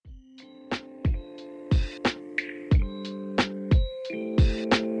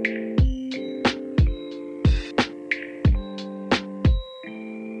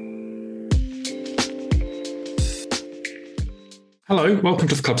Hello, welcome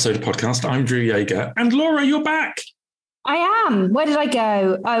to the Club Soda podcast. I'm Drew Yeager. And Laura, you're back. I am. Where did I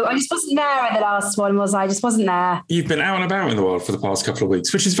go? Oh, I just wasn't there at the last one, was I? Just wasn't there. You've been out and about in the world for the past couple of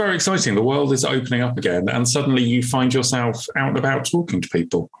weeks, which is very exciting. The world is opening up again, and suddenly you find yourself out and about talking to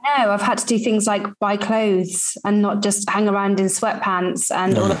people. No, I've had to do things like buy clothes and not just hang around in sweatpants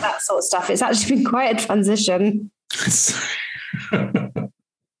and all of that sort of stuff. It's actually been quite a transition.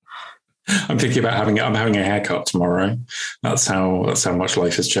 I'm thinking about having a haircut tomorrow. That's how much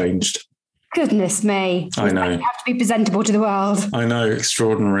life has changed. Goodness me. I know. You have to be presentable to the world. I know,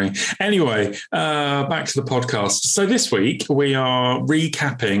 extraordinary. Anyway, back to the podcast. So this week we are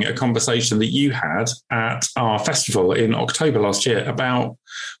recapping a conversation that you had at our festival in October last year about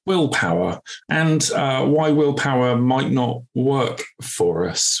willpower and why willpower might not work for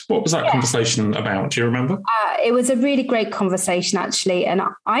us. What was that conversation about? Do you remember? It was a really great conversation, actually. And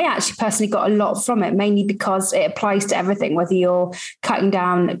I actually personally got a lot from it, mainly because it applies to everything, whether you're cutting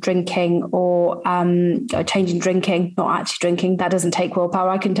down drinking or changing drinking, not actually drinking. That doesn't take willpower,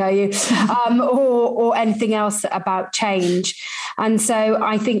 I can tell you, or anything else about change. And so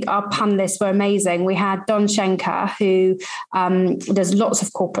I think our panelists were amazing. We had Don Schenker, who does lots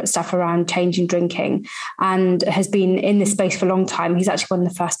of corporate stuff around changing drinking and has been in this space for a long time. He's actually one of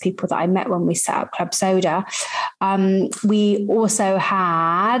the first people that I met when we set up Club Soda. We also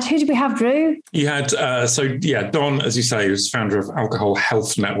had, who did we have, Drew? You had, Don, as you say, was founder of Alcohol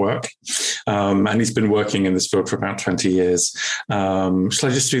Health Network. And he's been working in this field for about 20 years. Shall I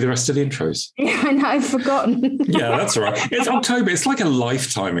just do the rest of the intros? Yeah, I know, I've forgotten. Yeah, that's all right. It's October. It's like a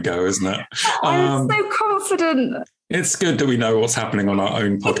lifetime ago, isn't it? I'm so confident. It's good that we know what's happening on our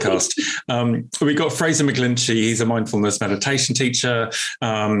own podcast. We got Fraser McGlinchey. He's a mindfulness meditation teacher.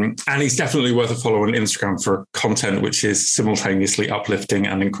 And he's definitely worth a follow on Instagram for content which is simultaneously uplifting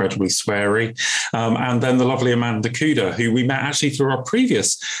and incredibly sweary. And then the lovely Amanda Kuda, who we met actually through our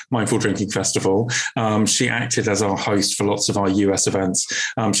previous Mindful Drinking Festival. She acted as our host for lots of our US events.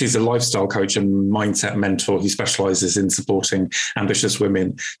 She's a lifestyle coach and mindset mentor who specializes in supporting ambitious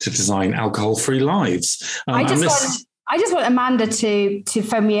women to design alcohol-free lives. I just want Amanda to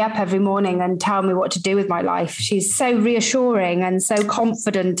phone me up every morning and tell me what to do with my life. She's so reassuring and so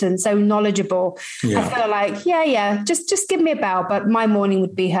confident and so knowledgeable. Yeah. I feel like, just give me a bell. But my morning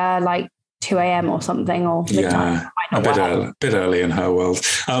would be her like 2 a.m. or something, or midnight. Yeah, a bit early in her world.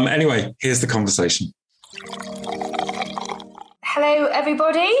 Anyway, here's the conversation. Hello,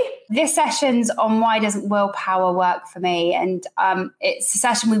 everybody. This session's on why doesn't willpower work for me? And it's a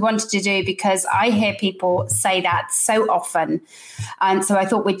session we wanted to do because I hear people say that so often. And so I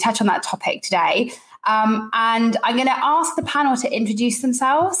thought we'd touch on that topic today. And I'm going to ask the panel to introduce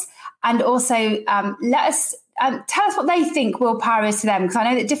themselves and also let us tell us what they think willpower is to them. Because I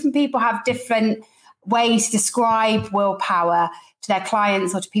know that different people have different ways to describe willpower to their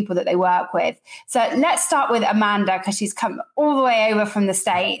clients or to people that they work with. So let's start with Amanda, because she's come all the way over from the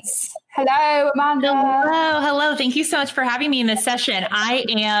States. Hello, Amanda. Hello. Thank you so much for having me in this session. I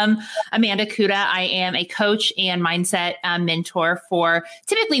am Amanda Kuda. I am a coach and mindset mentor for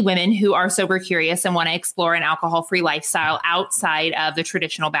typically women who are sober curious and want to explore an alcohol-free lifestyle outside of the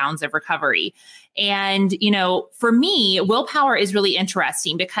traditional bounds of recovery. And, for me, willpower is really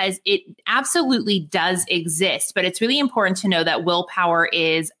interesting because it absolutely does exist, but it's really important to know that willpower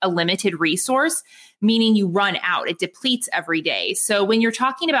is a limited resource, meaning you run out, it depletes every day. So when you're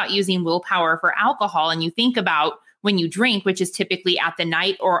talking about using willpower for alcohol and you think about when you drink, which is typically at the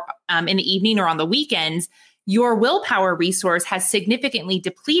night or in the evening or on the weekends, your willpower resource has significantly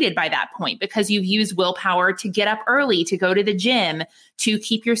depleted by that point because you've used willpower to get up early, to go to the gym, to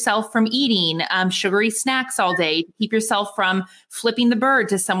keep yourself from eating sugary snacks all day, to keep yourself from flipping the bird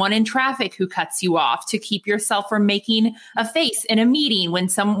to someone in traffic who cuts you off, to keep yourself from making a face in a meeting when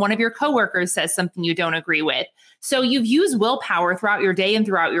one of your coworkers says something you don't agree with. So you've used willpower throughout your day and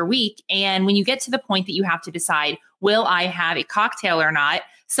throughout your week. And when you get to the point that you have to decide, will I have a cocktail or not?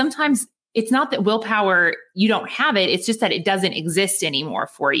 Sometimes it's not that willpower, you don't have it. It's just that it doesn't exist anymore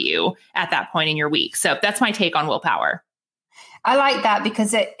for you at that point in your week. So that's my take on willpower. I like that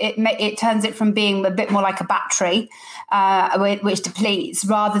because it turns it from being a bit more like a battery, which depletes,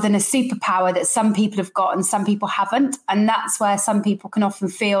 rather than a superpower that some people have got and some people haven't. And that's where some people can often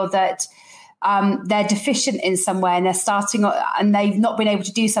feel that they're deficient in somewhere and they're starting and they've not been able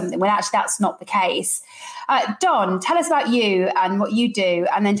to do something when actually that's not the case. Don, tell us about you and what you do,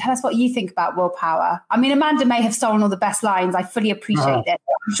 and then tell us what you think about willpower. I mean, Amanda may have stolen all the best lines. I fully appreciate it.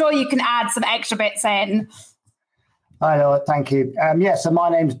 I'm sure you can add some extra bits in. Hi, Laura. Thank you. So my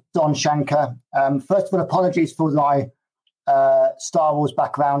name's Don Schenker. First of all, apologies for my Star Wars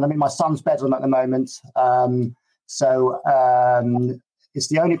background. I'm in my son's bedroom at the moment. So it's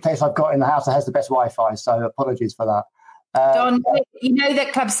the only place I've got in the house that has the best Wi-Fi. So apologies for that. Don, you know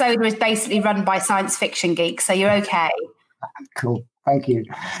that Club Soda is basically run by science fiction geeks, so you're okay. Cool. Thank you.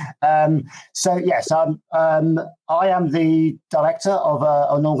 So yes, I am the director of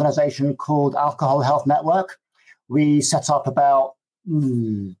an organisation called Alcohol Health Network. We set up about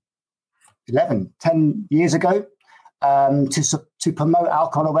 10 years ago to promote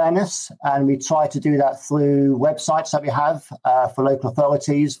alcohol awareness, and we try to do that through websites that we have for local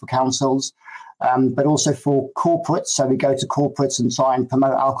authorities, for councils, but also for corporates. So we go to corporates and try and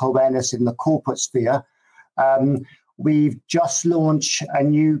promote alcohol awareness in the corporate sphere. We've just launched a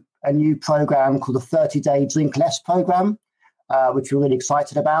new program called the 30-Day Drink Less program, which we're really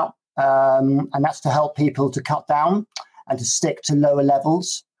excited about. And that's to help people to cut down and to stick to lower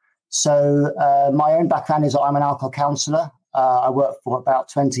levels. So my own background is I'm an alcohol counsellor. I worked for about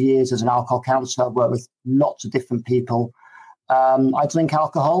 20 years as an alcohol counsellor. I've worked with lots of different people. I drink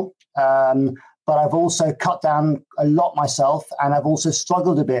alcohol, but I've also cut down a lot myself, and I've also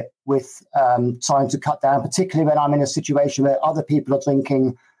struggled a bit with trying to cut down, particularly when I'm in a situation where other people are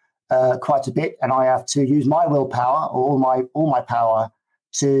drinking quite a bit, and I have to use my willpower or all my power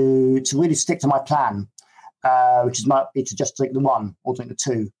to really stick to my plan, which might be to just drink the one or drink the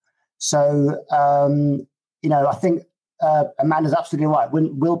two. So I think Amanda's absolutely right.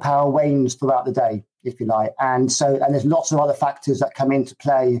 When willpower wanes throughout the day, if you like, and there's lots of other factors that come into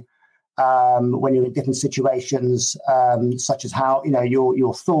play when you're in different situations, such as how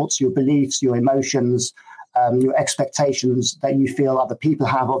your thoughts, your beliefs, your emotions, your expectations that you feel other people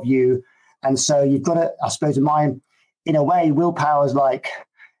have of you, and so you've got to, I suppose, in a way, willpower is like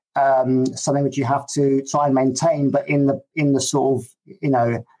something which you have to try and maintain, but in the sort of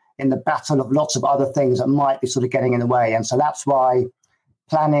in the battle of lots of other things that might be sort of getting in the way, and so that's why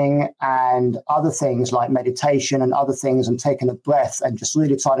planning and other things like meditation and other things, and taking a breath and just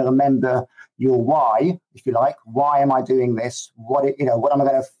really trying to remember your why, if you like. Why am I doing this? What am I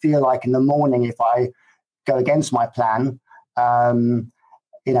going to feel like in the morning if I go against my plan?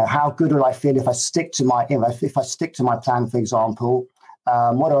 How good will I feel if I stick to my plan, for example?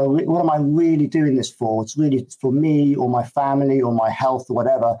 What am I really doing this for? It's really for me or my family or my health or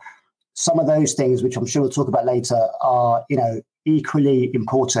whatever. Some of those things, which I'm sure we'll talk about later, are equally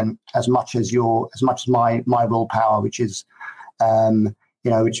important as much as my willpower, which is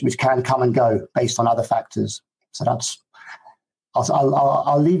which can come and go based on other factors. So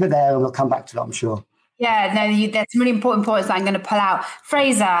I'll leave it there, and we'll come back to it, I'm sure. Yeah, no, that's some really important points that I'm going to pull out.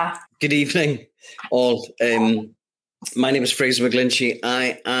 Fraser. Good evening, all. My name is Fraser McGlinchey.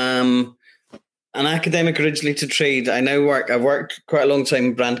 I am an academic originally to trade. I've worked quite a long time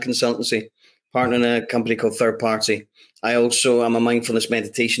in brand consultancy, partner in a company called Third Party. I also am a mindfulness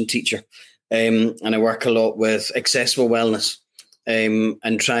meditation teacher, and I work a lot with accessible wellness, and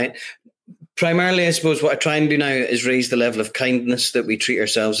primarily, I suppose, what I try and do now is raise the level of kindness that we treat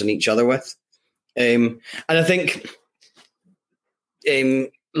ourselves and each other with. And I think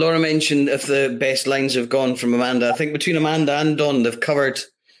Laura mentioned if the best lines have gone from Amanda. I think between Amanda and Don, they've covered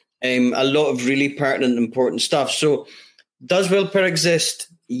a lot of really pertinent, important stuff. So does willpower exist?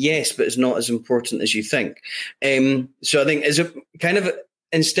 Yes, but it's not as important as you think. So I think is it kind of,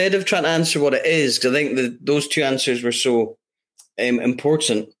 instead of trying to answer what it is, because I think that those two answers were so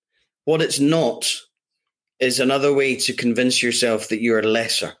important, what it's not is another way to convince yourself that you're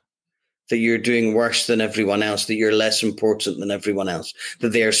lesser, that you're doing worse than everyone else, that you're less important than everyone else,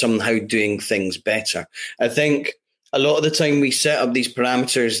 that they are somehow doing things better. I think a lot of the time we set up these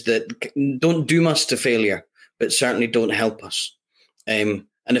parameters that don't doom us to failure, but certainly don't help us.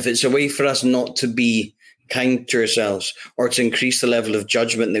 And if it's a way for us not to be kind to ourselves or to increase the level of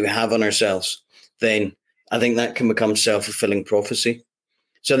judgment that we have on ourselves, then I think that can become self-fulfilling prophecy.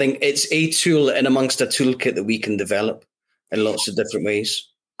 So I think it's a tool in amongst a toolkit that we can develop in lots of different ways.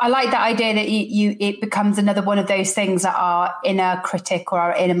 I like that idea that it becomes another one of those things that our inner critic or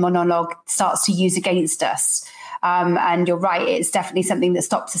our inner monologue starts to use against us. And you're right, it's definitely something that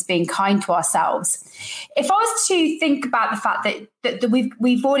stops us being kind to ourselves. If I was to think about the fact that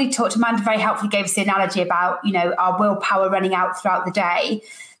we've already talked, Amanda very helpfully gave us the analogy about, our willpower running out throughout the day.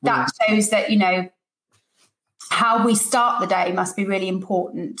 That shows that, how we start the day must be really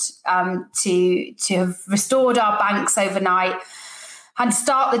important to have restored our banks overnight and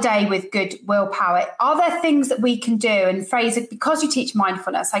start the day with good willpower. Are there things that we can do? And Fraser, because you teach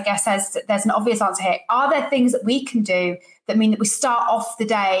mindfulness, I guess there's an obvious answer here. Are there things that we can do that mean that we start off the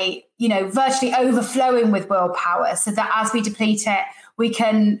day, virtually overflowing with willpower, so that as we deplete it, we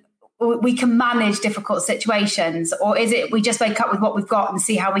can manage difficult situations? Or is it we just wake up with what we've got and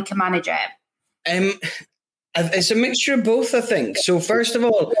see how we can manage it? It's a mixture of both, I think. So first of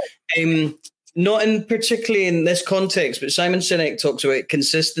all, not in particularly in this context, but Simon Sinek talks about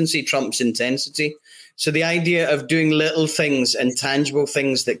consistency trumps intensity. So the idea of doing little things and tangible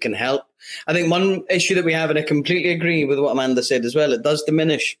things that can help. I think one issue that we have, and I completely agree with what Amanda said as well, it does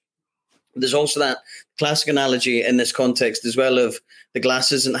diminish. There's also that classic analogy in this context as well of the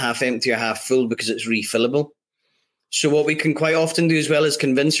glass isn't half empty or half full because it's refillable. So what we can quite often do as well is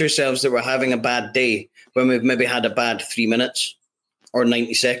convince ourselves that we're having a bad day when we've maybe had a bad 3 minutes or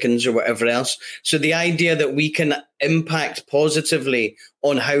 90 seconds or whatever else. So the idea that we can impact positively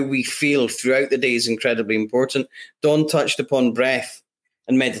on how we feel throughout the day is incredibly important. Dawn touched upon breath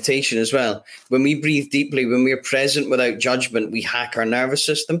and meditation as well. When we breathe deeply, when we're present without judgment, we hack our nervous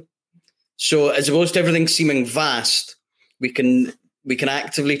system. So as opposed to everything seeming vast, we can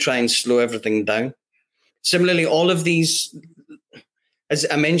actively try and slow everything down. Similarly, all of these, as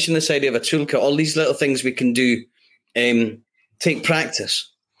I mentioned, this idea of a toolkit, all these little things we can do take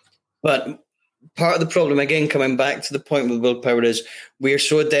practice. But part of the problem, again, coming back to the point with willpower, is we are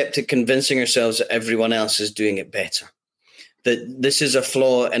so adept at convincing ourselves that everyone else is doing it better. That this is a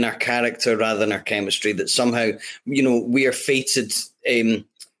flaw in our character rather than our chemistry, that somehow, we are fated to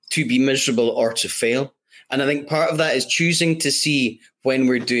be miserable or to fail. And I think part of that is choosing to see when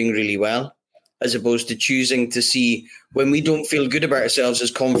we're doing really well, as opposed to choosing to see when we don't feel good about ourselves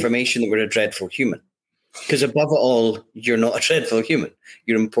as confirmation that we're a dreadful human. Because above it all, you're not a dreadful human.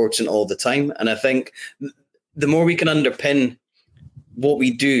 You're important all the time. And I think the more we can underpin what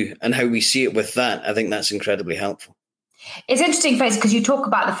we do and how we see it with that, I think that's incredibly helpful. It's interesting, Fraser, because you talk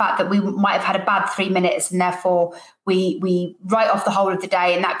about the fact that we might have had a bad 3 minutes and therefore we write off the whole of the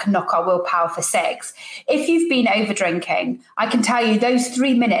day and that can knock our willpower for 6. If you've been over drinking, I can tell you those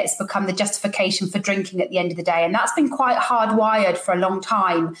 3 minutes become the justification for drinking at the end of the day. And that's been quite hardwired for a long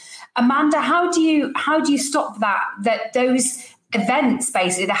time. Amanda, how do you stop that those events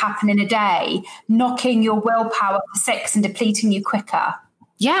basically that happen in a day, knocking your willpower for 6 and depleting you quicker?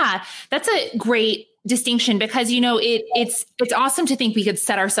 Yeah, that's a great distinction because, it's awesome to think we could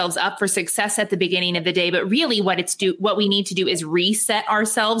set ourselves up for success at the beginning of the day, but really what we need to do is reset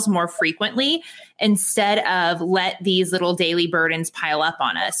ourselves more frequently instead of let these little daily burdens pile up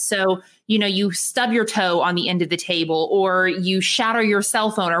on us. So, you stub your toe on the end of the table or you shatter your cell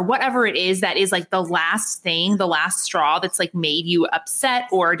phone or whatever it is that is like the last straw that's like made you upset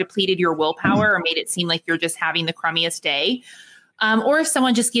or depleted your willpower or made it seem like you're just having the crummiest day. Or if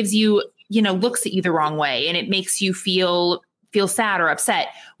someone just gives you, looks at you the wrong way and it makes you feel sad or upset,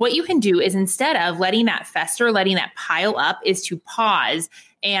 what you can do is instead of letting that fester, letting that pile up, is to pause.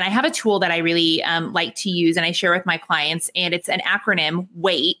 And I have a tool that I really like to use and I share with my clients, and it's an acronym,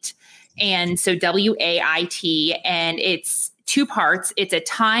 WAIT. And so WAIT, and it's 2 parts. It's a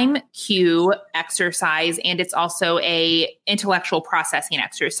time cue exercise, and it's also a intellectual processing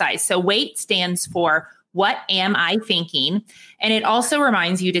exercise. So WAIT stands for what am I thinking? And it also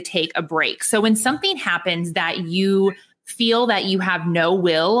reminds you to take a break. So when something happens that you feel that you have no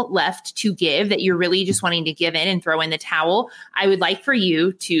will left to give, that you're really just wanting to give in and throw in the towel, I would like for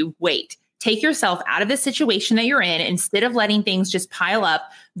you to wait. Take yourself out of the situation that you're in. Instead of letting things just pile up,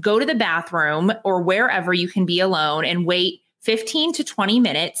 go to the bathroom or wherever you can be alone and wait 15 to 20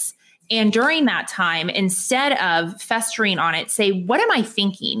 minutes. And during that time, instead of festering on it, say, what am I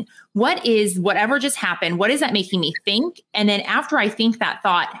thinking? What is whatever just happened? What is that making me think? And then after I think that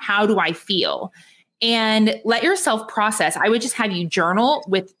thought, how do I feel? And let yourself process. I would just have you journal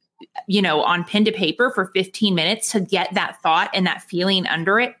with, on pen to paper for 15 minutes to get that thought and that feeling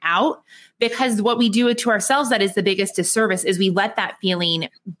under it out. Because what we do to ourselves that is the biggest disservice is we let that feeling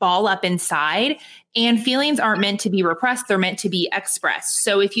ball up inside, and feelings aren't meant to be repressed. They're meant to be expressed.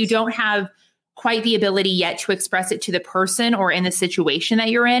 So if you don't have quite the ability yet to express it to the person or in the situation that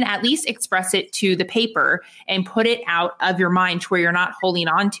you're in, at least express it to the paper and put it out of your mind to where you're not holding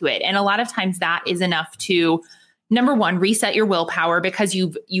on to it. And a lot of times that is enough to, number one, reset your willpower because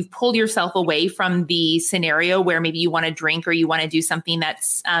you've pulled yourself away from the scenario where maybe you want to drink or you want to do something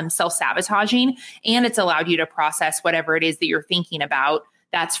that's self-sabotaging, and it's allowed you to process whatever it is that you're thinking about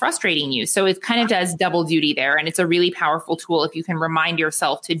that's frustrating you. So it kind of does double duty there. And it's a really powerful tool if you can remind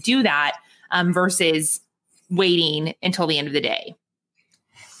yourself to do that versus waiting until the end of the day.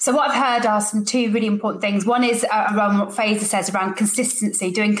 So what I've heard are some 2 really important things. One is around what Fraser says around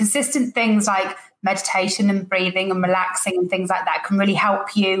consistency, doing consistent things like meditation and breathing and relaxing and things like that can really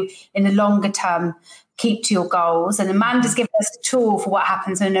help you in the longer term keep to your goals. And Amanda's given us a tool for what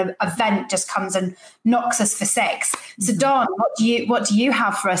happens when an event just comes and knocks us for 6. So Dawn, what do you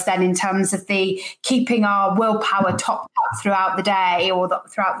have for us then in terms of the keeping our willpower topped up throughout the day or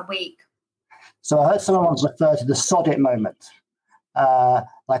throughout the week? So I heard someone once refer to the sod it moment.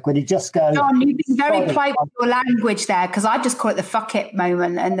 Like when you just go... John, you've been very polite with your language there, because I just call it the fuck it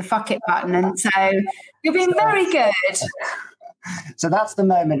moment and the fuck it button. And so you've been very good. So that's the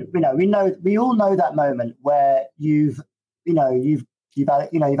moment, we all know that moment where you've had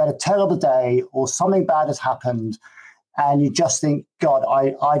a terrible day or something bad has happened and you just think, God,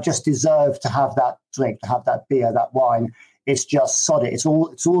 I just deserve to have that drink, to have that beer, that wine. It's just sod it. It's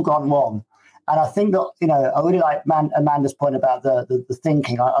all gone wrong. And I think that, I really like Amanda's point about the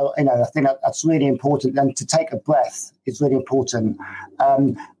thinking. I think that's really important. And to take a breath is really important.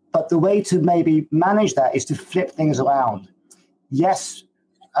 But the way to maybe manage that is to flip things around. Yes.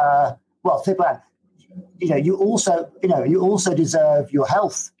 Flip around. You also deserve your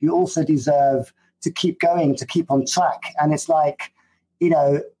health. You also deserve to keep going, to keep on track. And it's like,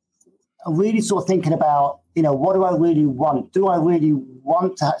 really sort of thinking about, what do I really want? Do I really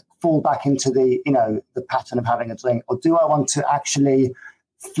want to fall back into the pattern of having a drink, or do I want to actually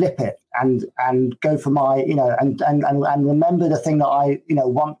flip it and go for my, and remember the thing that I,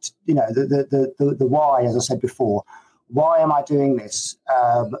 want, the why, as I said before. Why am I doing this?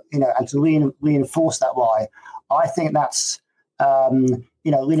 And to reinforce that why. I think that's,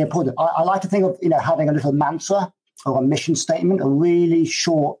 really important. I like to think of, having a little mantra or a mission statement, a really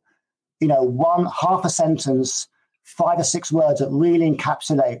short, half a sentence, 5 or 6 words that really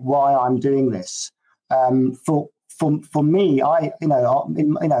encapsulate why I'm doing this. For me, I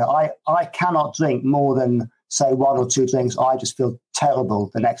cannot drink more than, say, 1 or 2 drinks. I just feel terrible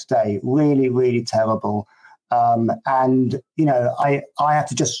the next day, really, really terrible. I have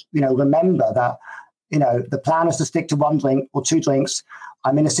to just, remember that, the plan is to stick to 1 drink or 2 drinks.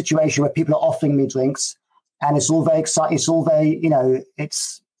 I'm in a situation where people are offering me drinks, and it's all very exciting. It's all very,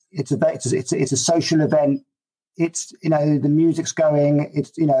 it's a social event. It's, the music's going,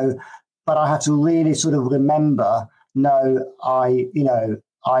 it's, but I have to really sort of remember, I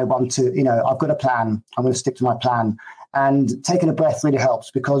want to, I've got a plan. I'm going to stick to my plan. And taking a breath really helps,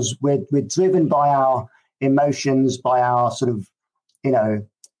 because we're driven by our emotions, by our sort of,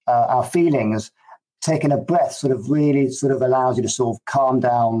 our feelings. Taking a breath sort of really sort of allows you to sort of calm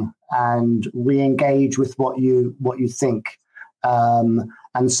down and re-engage with what you think.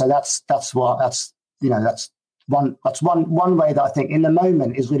 And so that's one way that I think in the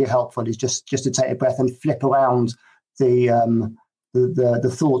moment is really helpful, is just to take a breath and flip around the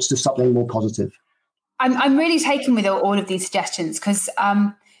thoughts to something more positive. I'm really taken with all of these suggestions, because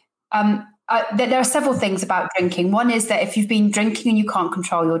there are several things about drinking. One is that if you've been drinking and you can't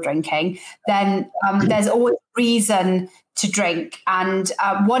control your drinking, then there's always reason to drink. And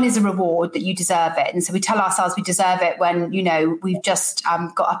one is a reward that you deserve it. And so we tell ourselves we deserve it when, we've just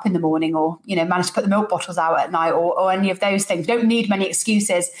got up in the morning, or, managed to put the milk bottles out at night, or any of those things. We don't need many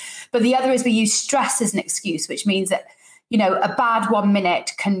excuses. But the other is we use stress as an excuse, which means that, a bad 1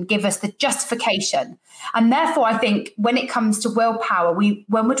 minute can give us the justification. And therefore, I think when it comes to willpower, when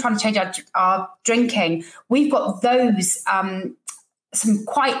we're trying to change our drinking, we've got those some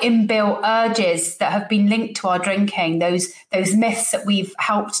quite inbuilt urges that have been linked to our drinking, those myths that we've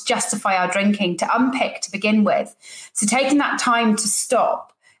helped justify our drinking, to unpick to begin with. So taking that time to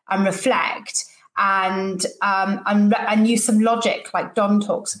stop and reflect and use some logic, like Don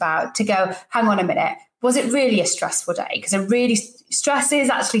talks about, to go, hang on a minute, was it really a stressful day? Because stress is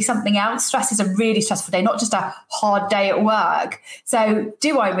actually something else. Stress is a really stressful day, not just a hard day at work. So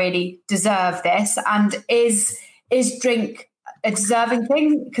do I really deserve this? And is drink a deserving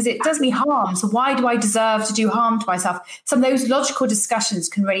thing? Because it does me harm. So why do I deserve to do harm to myself? Some of those logical discussions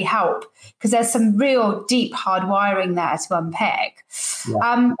can really help, because there's some real deep hard wiring there to unpick.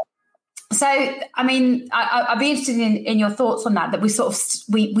 Yeah. So, I mean, I'd be interested in your thoughts on that we sort of,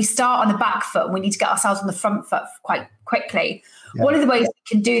 we start on the back foot and we need to get ourselves on the front foot quite quickly. Yeah. One of the ways we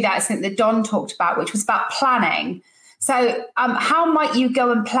can do that is something that Don talked about, which was about planning. So how might you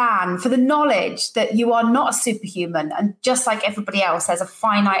go and plan for the knowledge that you are not a superhuman, and just like everybody else, there's a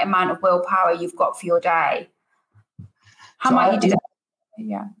finite amount of willpower you've got for your day? How might you do that?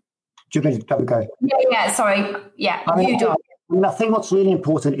 Yeah. Do you want me to go? Yeah, sorry. Yeah, you do. I think what's really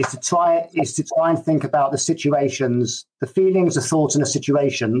important is to try and think about the situations, the feelings, the thoughts, and the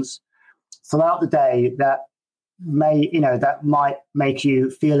situations throughout the day that might make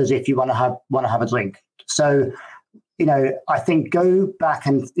you feel as if you want to have a drink. So, I think go back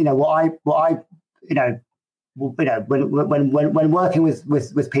and when working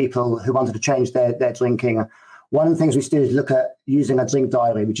with people who wanted to change their drinking, one of the things we do is look at using a drink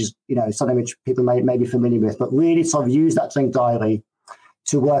diary, which is, something which people may be familiar with, but really sort of use that drink diary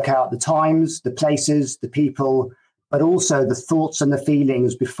to work out the times, the places, the people, but also the thoughts and the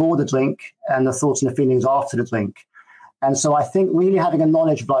feelings before the drink and the thoughts and the feelings after the drink. And so I think really having a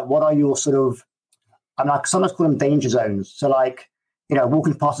knowledge of like, what are your sort of, I sometimes call them danger zones. So like,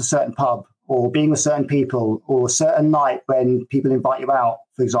 walking past a certain pub or being with certain people or a certain night when people invite you out,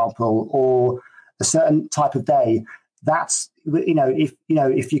 for example, or a certain type of day, that's,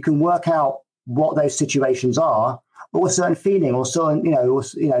 if you can work out what those situations are, or a certain feeling or certain,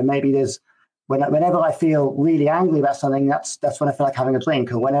 maybe there's, whenever I feel really angry about something, that's when I feel like having a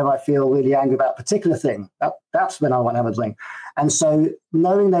drink. Or whenever I feel really angry about a particular thing, that's when I want to have a drink. And so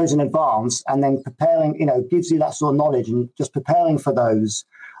knowing those in advance and then preparing, gives you that sort of knowledge, and just preparing for those,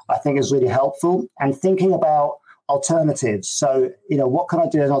 I think is really helpful. And thinking about alternatives. So, what can I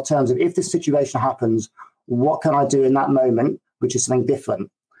do as an alternative? If this situation happens, what can I do in that moment, which is something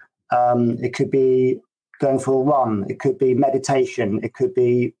different? It could be going for a run. It could be meditation. It could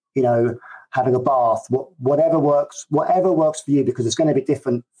be, having a bath, whatever works for you, because it's going to be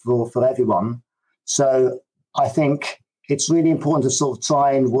different for everyone. So I think it's really important to sort of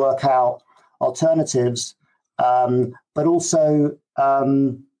try and work out alternatives, but also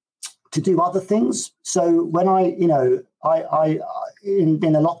to do other things. So when in the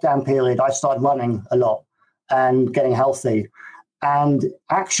lockdown period, I started running a lot and getting healthy. And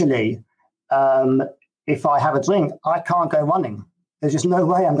actually, if I have a drink, I can't go running. There's just no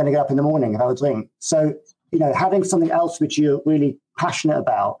way I'm going to get up in the morning and have a drink. So, having something else which you're really passionate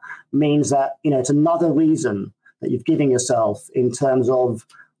about means that, it's another reason that you've given yourself in terms of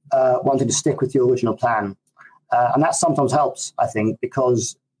wanting to stick with your original plan. And that sometimes helps, I think,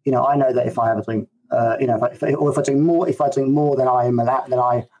 because, I know that if I have a drink, if I drink more than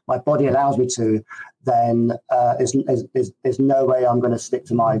my body allows me to, then there's no way I'm going to stick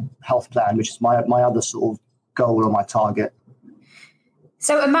to my health plan, which is my other sort of goal or my target.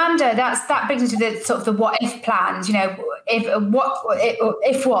 So Amanda, that brings us to the sort of the what if plans. If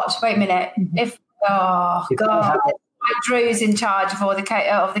what? Wait a minute. If God, Drew's in charge of all the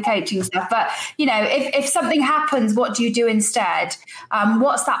coaching stuff. But if something happens, what do you do instead?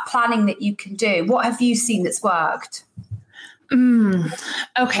 What's that planning that you can do? What have you seen that's worked?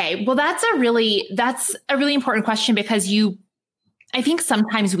 Okay, well, that's a really important question, because I think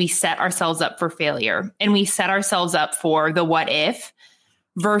sometimes we set ourselves up for failure, and we set ourselves up for the what if,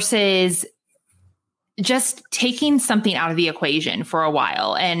 versus just taking something out of the equation for a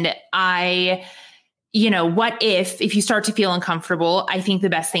while. And what if you start to feel uncomfortable, I think the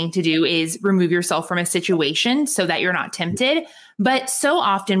best thing to do is remove yourself from a situation so that you're not tempted. But so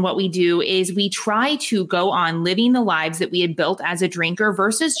often what we do is we try to go on living the lives that we had built as a drinker,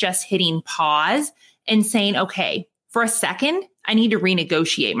 versus just hitting pause and saying, okay, for a second, I need to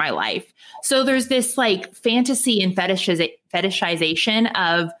renegotiate my life. So there's this like fantasy and fetishization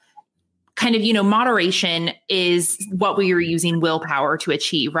of kind of, moderation is what we are using willpower to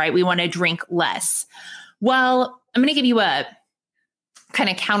achieve, right? We want to drink less. Well, I'm going to give you a kind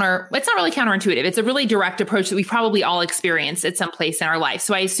of it's not really counterintuitive. It's a really direct approach that we've probably all experienced at some place in our life.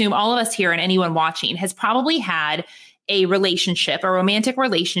 So I assume all of us here and anyone watching has probably had a romantic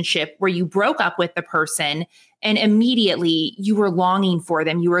relationship where you broke up with the person and immediately you were longing for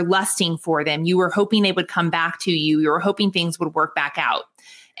them. You were lusting for them. You were hoping they would come back to you. You were hoping things would work back out.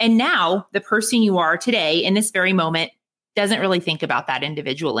 And now the person you are today in this very moment doesn't really think about that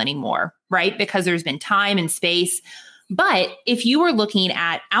individual anymore, right? Because there's been time and space. But if you were looking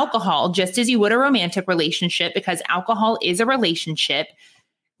at alcohol just as you would a romantic relationship, because alcohol is a relationship,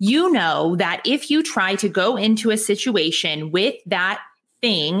 you know that if you try to go into a situation with that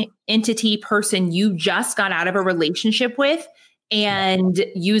thing, entity, person you just got out of a relationship with and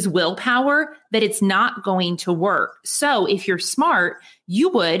use willpower, that it's not going to work. So if you're smart, you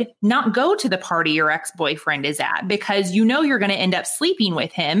would not go to the party your ex-boyfriend is at, because you know you're going to end up sleeping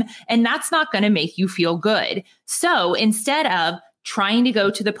with him, and that's not going to make you feel good. So instead of trying to go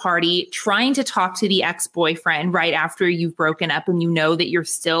to the party, trying to talk to the ex-boyfriend right after you've broken up and you know that you're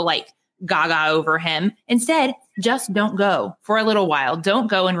still like gaga over him, instead, just don't go for a little while. Don't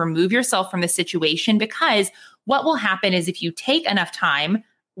go and remove yourself from the situation, because what will happen is if you take enough time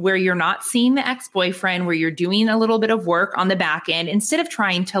where you're not seeing the ex-boyfriend, where you're doing a little bit of work on the back end, instead of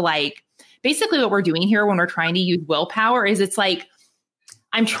trying to basically what we're doing here when we're trying to use willpower is it's like,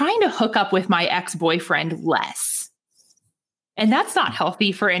 I'm trying to hook up with my ex-boyfriend less. And that's not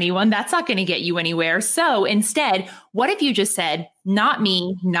healthy for anyone. That's not going to get you anywhere. So instead, what if you just said, not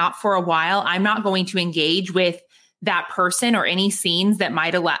me, not for a while. I'm not going to engage with that person or any scenes that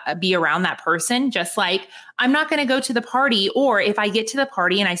might be around that person. Just like, I'm not going to go to the party, or if I get to the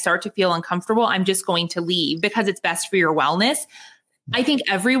party and I start to feel uncomfortable, I'm just going to leave because it's best for your wellness. I think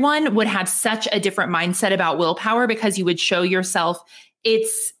everyone would have such a different mindset about willpower, because you would show yourself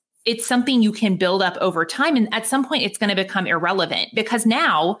it's something you can build up over time. And at some point it's going to become irrelevant, because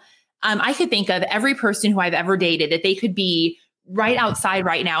now I could think of every person who I've ever dated that they could be right outside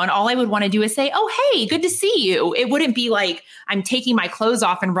right now, and all I would want to do is say, oh, hey, good to see you. It wouldn't be like I'm taking my clothes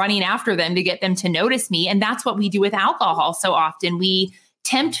off and running after them to get them to notice me. And that's what we do with alcohol so often. We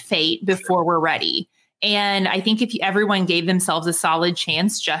tempt fate before we're ready. And I think if everyone gave themselves a solid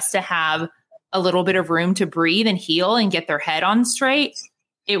chance just to have a little bit of room to breathe and heal and get their head on straight,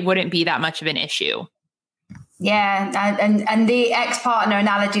 it wouldn't be that much of an issue. Yeah, and the ex-partner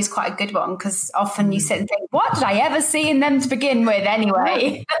analogy is quite a good one, because often you sit and think, what did I ever see in them to begin with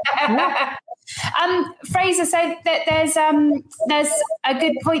anyway? Fraser, so there's a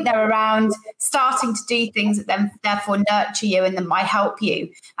good point there around starting to do things that then therefore nurture you and that might help you.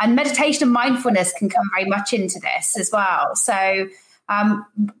 And meditation and mindfulness can come very much into this as well. So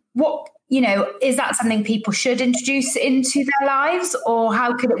is that something people should introduce into their lives, or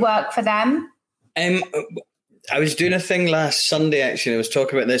how could it work for them? I was doing a thing last Sunday, actually. I was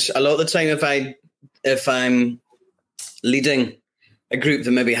talking about this. A lot of the time, if I'm leading a group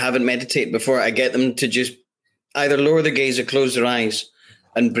that maybe haven't meditated before, I get them to just either lower their gaze or close their eyes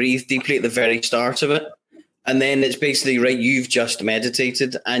and breathe deeply at the very start of it. And then it's basically, right, you've just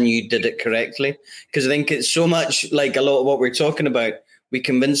meditated and you did it correctly. Because I think it's so much like a lot of what we're talking about. We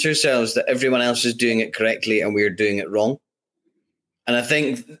convince ourselves that everyone else is doing it correctly and we're doing it wrong. And I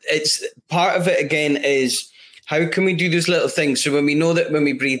think it's part of it, again, is how can we do those little things? So when we know that when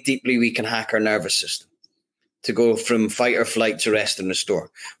we breathe deeply, we can hack our nervous system to go from fight or flight to rest and restore.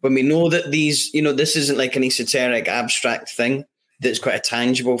 When we know that these, this isn't like an esoteric, abstract thing, that's quite a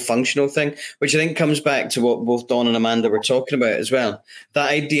tangible, functional thing, which I think comes back to what both Dawn and Amanda were talking about as well.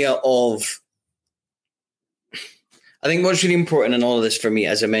 That idea of, I think what's really important in all of this for me,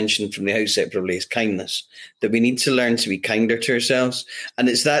 as I mentioned from the outset probably, is kindness, that we need to learn to be kinder to ourselves. And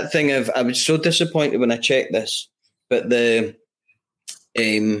it's that thing of, I was so disappointed when I checked this, but the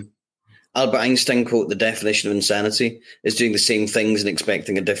Albert Einstein quote, the definition of insanity is doing the same things and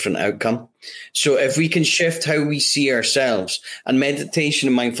expecting a different outcome. So if we can shift how we see ourselves, and meditation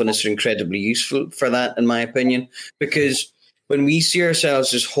and mindfulness are incredibly useful for that, in my opinion, because when we see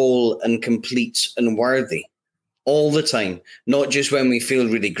ourselves as whole and complete and worthy, all the time, not just when we feel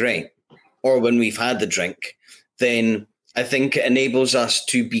really great or when we've had the drink, then I think it enables us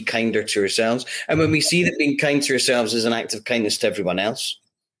to be kinder to ourselves. And when we see that being kind to ourselves is an act of kindness to everyone else.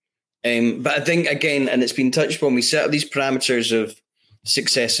 But I think, again, and it's been touched upon, we set up these parameters of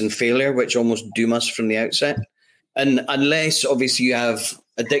success and failure, which almost doom us from the outset. And unless, obviously, you have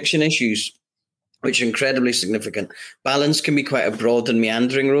addiction issues, which are incredibly significant, balance can be quite a broad and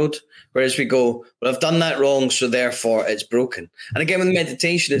meandering road. Whereas we go, well, I've done that wrong, so therefore it's broken. And again, with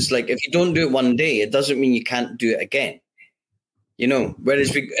meditation, it's like, if you don't do it one day, it doesn't mean you can't do it again.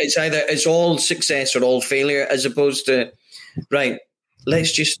 Whereas it's either it's all success or all failure, as opposed to, right,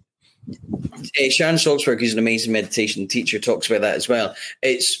 let's just, Sharon Salzberg, who's an amazing meditation teacher, talks about that as well.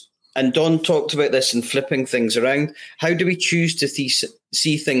 And Dawn talked about this in flipping things around. How do we choose to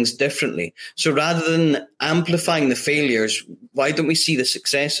see things differently? So rather than amplifying the failures, why don't we see the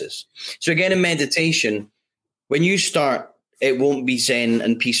successes? So again, in meditation, when you start, it won't be zen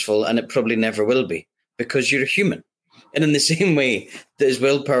and peaceful, and it probably never will be, because you're a human. And in the same way, does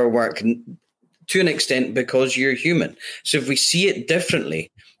willpower work to an extent, because you're human. So if we see it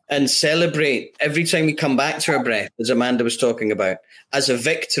differently and celebrate every time we come back to our breath, as Amanda was talking about, as a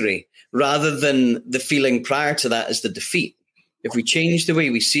victory, rather than the feeling prior to that as the defeat. If we change the way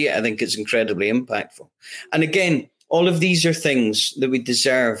we see it, I think it's incredibly impactful. And again, all of these are things that we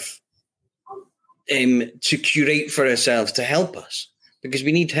deserve to curate for ourselves, to help us, because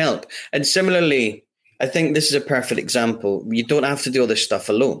we need help. And similarly, I think this is a perfect example. You don't have to do all this stuff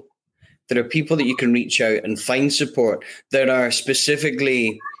alone. There are people that you can reach out and find support. There are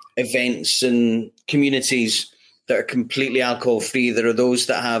specifically events and communities that are completely alcohol-free. There are those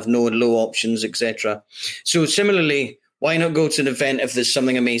that have no and low options, etc. So similarly, why not go to an event if there's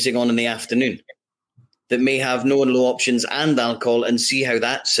something amazing on in the afternoon that may have no and low options and alcohol, and see how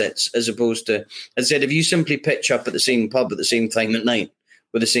that sits, as opposed to, as I said, if you simply pitch up at the same pub at the same time at night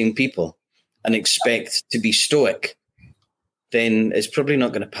with the same people and expect to be stoic, then it's probably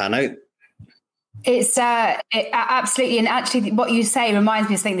not going to pan out. It's absolutely. And actually what you say reminds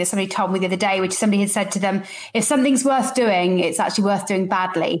me of something that somebody told me the other day, which somebody had said to them, if something's worth doing, it's actually worth doing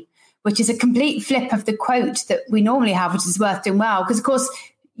badly, which is a complete flip of the quote that we normally have, which is worth doing well. Because of course,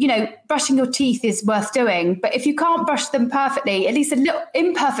 brushing your teeth is worth doing, but if you can't brush them perfectly, at least a little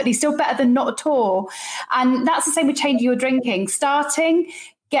imperfectly, still better than not at all. And that's the same with changing your drinking.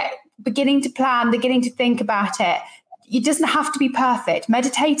 Beginning to plan, beginning to think about it. It doesn't have to be perfect.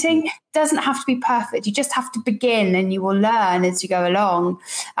 Meditating doesn't have to be perfect. You just have to begin, and you will learn as you go along.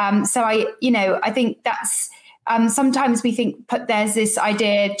 So I think that's, sometimes we think there's this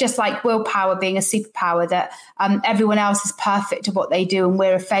idea, just like willpower being a superpower, that everyone else is perfect at what they do and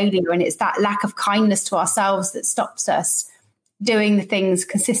we're a failure. And it's that lack of kindness to ourselves that stops us doing the things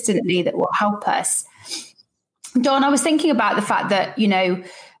consistently that will help us. Dawn, I was thinking about the fact that,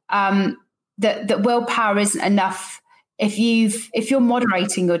 that willpower isn't enough if you're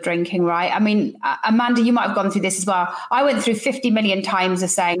moderating your drinking, right? I mean, Amanda, you might have gone through this as well. I went through 50 million times of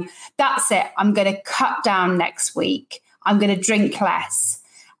saying, that's it, I'm going to cut down next week. I'm going to drink less.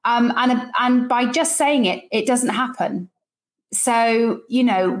 And by just saying it, it doesn't happen. So,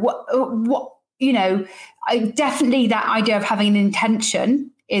 definitely that idea of having an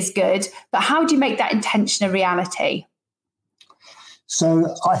intention is good, but how do you make that intention a reality?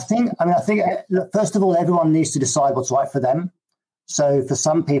 So I think first of all, everyone needs to decide what's right for them. So for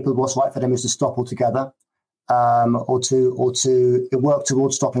some people, what's right for them is to stop altogether, or to work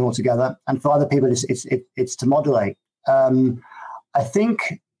towards stopping altogether. And for other people, it's to moderate. I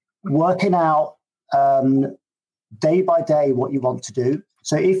think working out day by day what you want to do.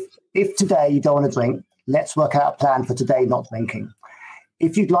 So if today you don't want to drink, let's work out a plan for today not drinking.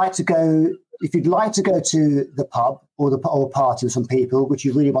 If you'd like to go to the pub or a party with some people, which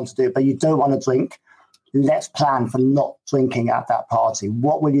you really want to do, but you don't want to drink, let's plan for not drinking at that party.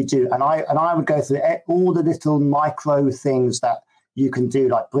 What will you do? And I would go through all the little micro things that you can do,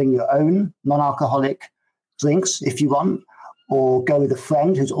 like bring your own non-alcoholic drinks if you want, or go with a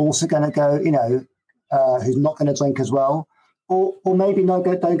friend who's also going to go, who's not going to drink as well, or maybe don't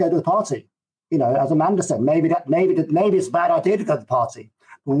go to the party. As Amanda said, maybe it's a bad idea to go to the party.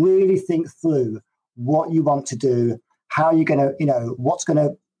 Really think through what you want to do, how you're going to, what's going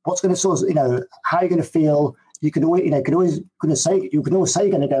to sort of, how you're going to feel. You can always say you're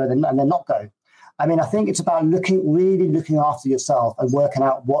going to go and then not go. I mean, I think it's about really looking after yourself and working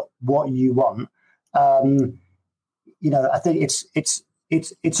out what you want. I think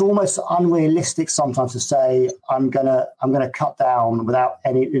it's almost unrealistic sometimes to say I'm gonna cut down without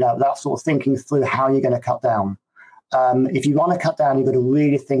without sort of thinking through how you're going to cut down. If you want to cut down, you've got to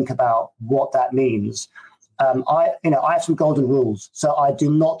really think about what that means. I have some golden rules, so I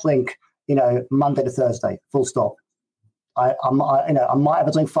do not drink, Monday to Thursday, full stop. I might have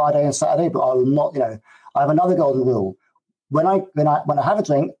a drink Friday and Saturday, but I will not. I have another golden rule. When I have a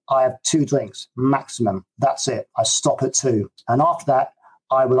drink, I have 2 drinks maximum. That's it. I stop at 2, and after that,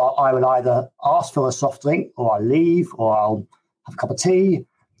 I will either ask for a soft drink, or I'll leave, or I'll have a cup of tea.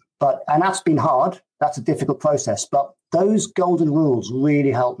 And that's been hard. That's a difficult process. But those golden rules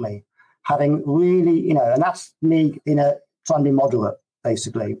really help me. Having really, and that's me trying to be moderate,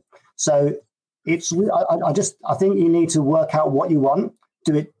 basically. So it's, I think you need to work out what you want,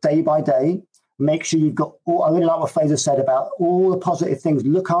 do it day by day, make sure you've got I really like what Fraser said about all the positive things.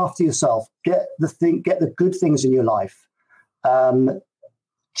 Look after yourself, get the good things in your life.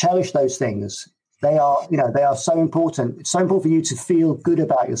 Cherish those things. They are so important. It's so important for you to feel good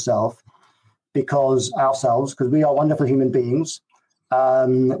about yourself because we are wonderful human beings.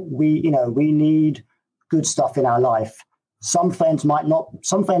 We need good stuff in our life. Some friends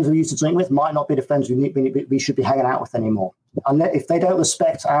we used to drink with might not be the friends we should be hanging out with anymore. Unless if they don't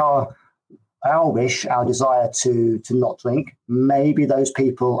respect our wish, our desire to not drink, maybe those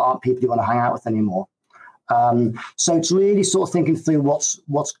people aren't people you want to hang out with anymore. So it's really sort of thinking through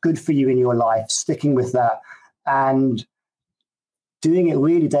what's good for you in your life, sticking with that, and doing it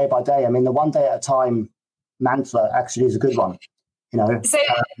really day by day. I mean, the one day at a time mantra actually is a good one. So,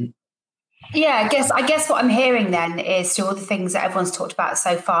 I guess what I'm hearing then is, to all the things that everyone's talked about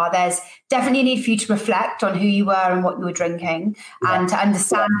so far, there's definitely a need for you to reflect on who you were and what you were drinking, and to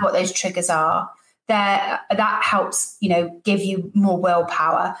understand what those triggers are. That helps, give you more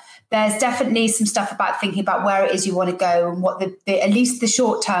willpower. There's definitely some stuff about thinking about where it is you want to go and what the at least the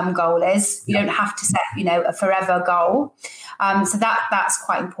short-term goal is. You don't have to set, a forever goal. So that's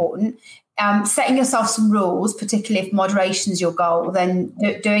quite important. Setting yourself some rules, particularly if moderation is your goal, then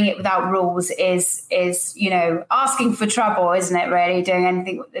doing it without rules is asking for trouble, isn't it? Really, doing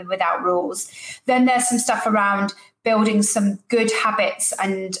anything without rules. Then there's some stuff around building some good habits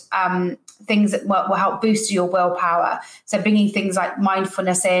and things that will help boost your willpower. So bringing things like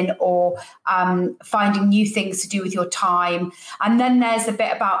mindfulness in, or finding new things to do with your time. And then there's a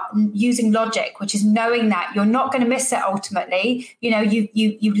bit about using logic, which is knowing that you're not going to miss it ultimately. You know,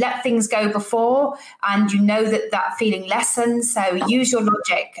 you've let things go before, and you know that feeling lessens. So use your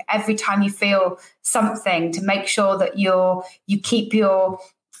logic every time you feel something to make sure that you keep to your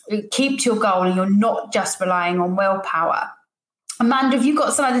goal, and you're not just relying on willpower. Amanda, have you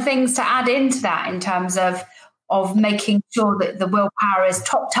got some other things to add into that in terms of making sure that the willpower is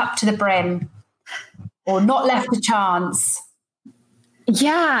topped up to the brim or not left to chance?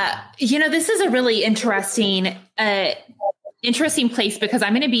 Yeah. You know, this is a really interesting place, because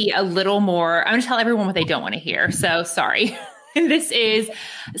I'm going to be I'm going to tell everyone what they don't want to hear. So sorry. This is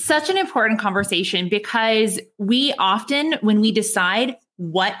such an important conversation, because we often, when we decide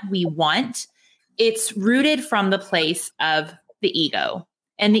what we want, it's rooted from the place of the ego.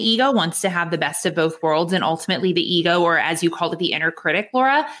 And the ego wants to have the best of both worlds. And ultimately the ego, or as you called it, the inner critic,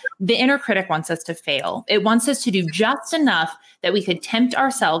 Laura, the inner critic wants us to fail. It wants us to do just enough that we could tempt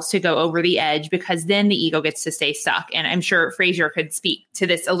ourselves to go over the edge, because then the ego gets to stay stuck. And I'm sure Fraser could speak to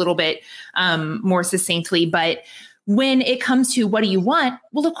this a little bit more succinctly. But when it comes to what do you want?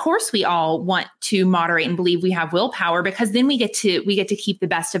 Well, of course, we all want to moderate and believe we have willpower, because then we get to keep the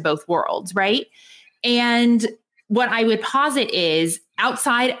best of both worlds, right? And what I would posit is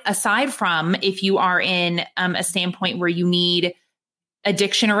aside from if you are in a standpoint where you need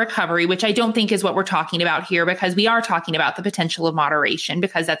addiction or recovery, which I don't think is what we're talking about here, because we are talking about the potential of moderation,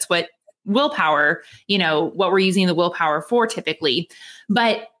 because that's what willpower, what we're using the willpower for typically.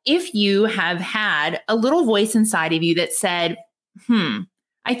 But if you have had a little voice inside of you that said,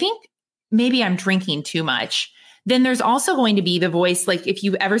 I think maybe I'm drinking too much, then there's also going to be the voice, like if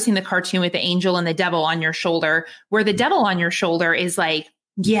you've ever seen the cartoon with the angel and the devil on your shoulder, where the devil on your shoulder is like,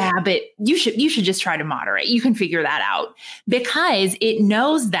 yeah, but you should just try to moderate. You can figure that out, because it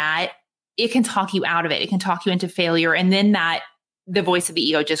knows that it can talk you out of it. It can talk you into failure. And then the voice of the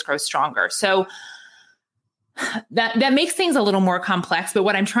ego just grows stronger. So that makes things a little more complex. But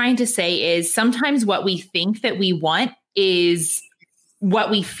what I'm trying to say is sometimes what we think that we want is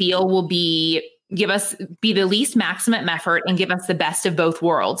what we feel will be the least maximum effort and give us the best of both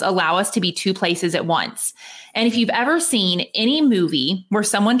worlds, allow us to be two places at once. And if you've ever seen any movie where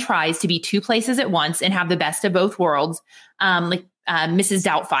someone tries to be two places at once and have the best of both worlds, like Mrs.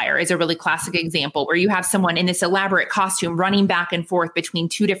 Doubtfire is a really classic example, where you have someone in this elaborate costume running back and forth between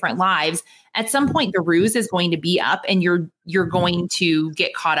two different lives. At some point, the ruse is going to be up, and you're going to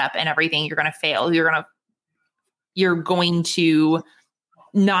get caught up in everything. You're going to fail. You're going to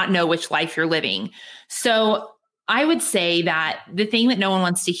not know which life you're living. So I would say that the thing that no one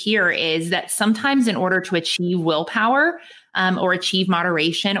wants to hear is that sometimes in order to achieve willpower, or achieve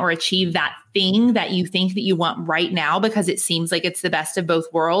moderation, or achieve that thing that you think that you want right now, because it seems like it's the best of both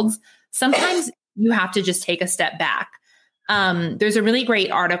worlds, sometimes you have to just take a step back. There's a really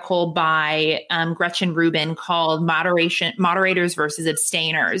great article by Gretchen Rubin called Moderators versus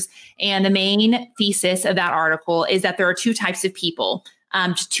Abstainers. And the main thesis of that article is that there are two types of people.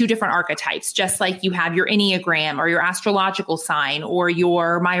 Just two different archetypes, just like you have your Enneagram or your astrological sign or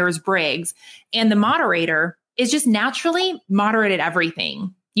your Myers-Briggs. And the moderator is just naturally moderate at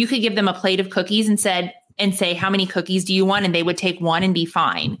everything. You could give them a plate of cookies and say, how many cookies do you want? And they would take one and be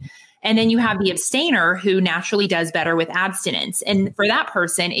fine. And then you have the abstainer, who naturally does better with abstinence. And for that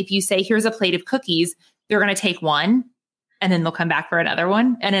person, if you say, here's a plate of cookies, they're going to take one, and then they'll come back for another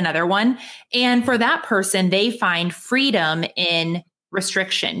one and another one. And for that person, they find freedom in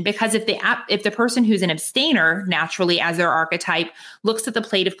restriction, because if the person who's an abstainer naturally, as their archetype, looks at the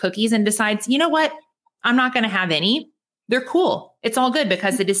plate of cookies and decides, you know what, I'm not going to have any, they're cool. It's all good,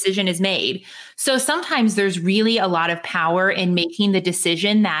 because the decision is made. So sometimes there's really a lot of power in making the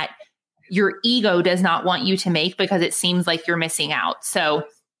decision that your ego does not want you to make, because it seems like you're missing out. So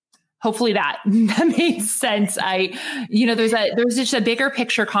hopefully that made sense. There's just a bigger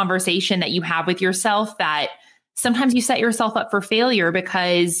picture conversation that you have with yourself, that sometimes you set yourself up for failure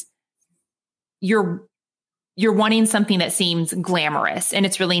because you're wanting something that seems glamorous, and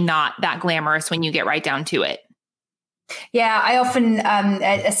it's really not that glamorous when you get right down to it. Yeah, I often,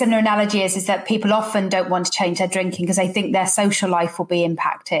 a similar analogy is that people often don't want to change their drinking because they think their social life will be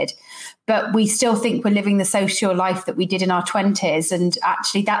impacted. But we still think we're living the social life that we did in our 20s. And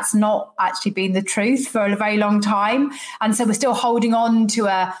actually, that's not actually been the truth for a very long time. And so we're still holding on to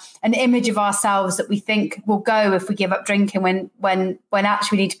an image of ourselves that we think will go if we give up drinking, when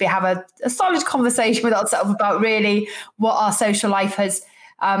actually we need to have a solid conversation with ourselves about really what our social life has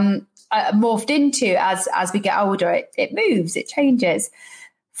morphed into as we get older. It moves, it changes.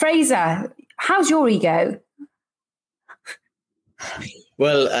 Fraser, how's your ego?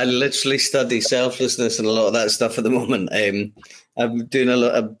 Well, I literally study selflessness and a lot of that stuff at the moment. I'm doing a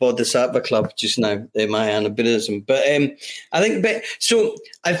lot of Bodhisattva Club just now, Mahayana Buddhism. But I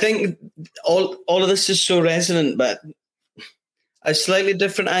think all of this is so resonant, but a slightly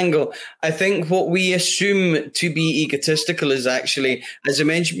different angle. I think what we assume to be egotistical is actually, as I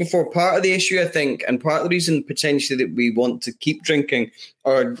mentioned before, part of the issue, I think, and part of the reason potentially that we want to keep drinking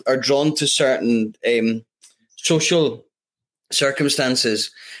or are drawn to certain social circumstances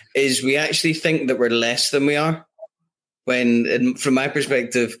is we actually think that we're less than we are. When, from my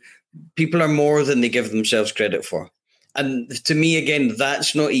perspective, people are more than they give themselves credit for. And to me, again,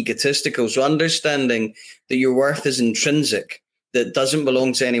 that's not egotistical. So understanding that your worth is intrinsic, that doesn't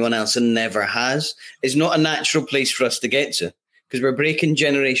belong to anyone else and never has, is not a natural place for us to get to, because we're breaking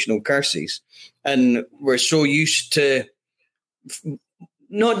generational curses. And we're so used to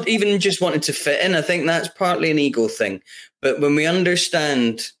not even just wanting to fit in. I think that's partly an ego thing. But when we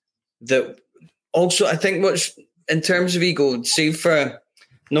understand that, also, I think what's in terms of ego, save for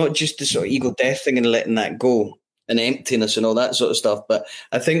not just the sort of ego death thing and letting that go and emptiness and all that sort of stuff, but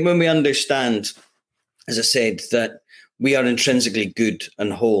I think when we understand, as I said, that we are intrinsically good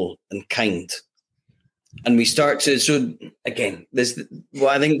and whole and kind, and we start to, so again,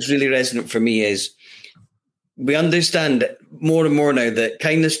 what I think is really resonant for me is we understand more and more now that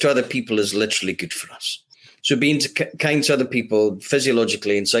kindness to other people is literally good for us. So being kind to other people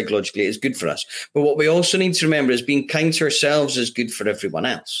physiologically and psychologically is good for us. But what we also need to remember is being kind to ourselves is good for everyone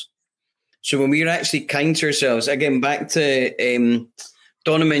else. So when we're actually kind to ourselves, again, back to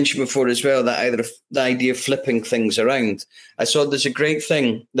Donna mentioned before as well, that the idea of flipping things around. I saw there's a great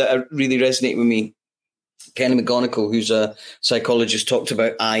thing that really resonated with me. Kenny McGonigal, who's a psychologist, talked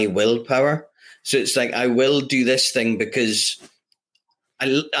about I will power. So it's like, I will do this thing because I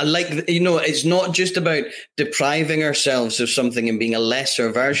like, it's not just about depriving ourselves of something and being a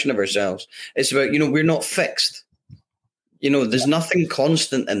lesser version of ourselves. It's about, we're not fixed. There's nothing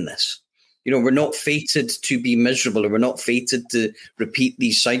constant in this. We're not fated to be miserable, or we're not fated to repeat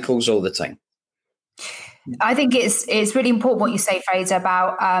these cycles all the time. I think it's really important what you say, Fraser,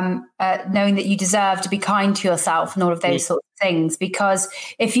 about knowing that you deserve to be kind to yourself and all of those sorts of things. Because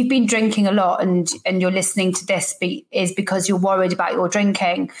if you've been drinking a lot and you're listening to this is because you're worried about your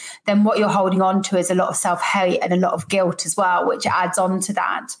drinking, then what you're holding on to is a lot of self-hate and a lot of guilt as well, which adds on to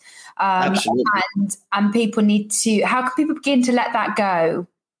that. Absolutely. And people need to, how can people begin to let that go?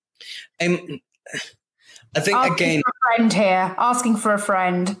 I think, again, asking for a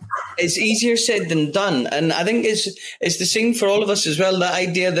friend. It's easier said than done. And I think it's the same for all of us as well. That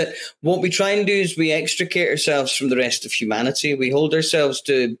idea that what we try and do is we extricate ourselves from the rest of humanity. We hold ourselves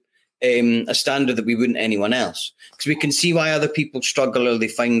to a standard that we wouldn't anyone else, because we can see why other people struggle or they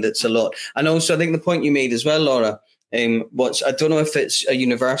find it's a lot. And also, I think the point you made as well, Laura, I don't know if it's a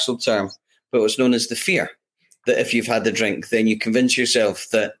universal term, but what's known as the fear that if you've had the drink, then you convince yourself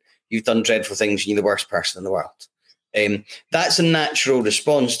that you've done dreadful things and you're the worst person in the world. That's a natural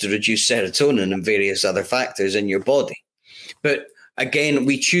response to reduce serotonin and various other factors in your body. But again,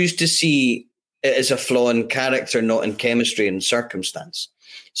 we choose to see it as a flaw in character, not in chemistry and circumstance.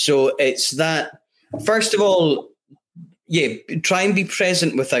 So it's that, first of all, try and be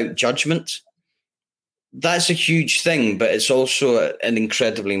present without judgment. That's a huge thing, but it's also an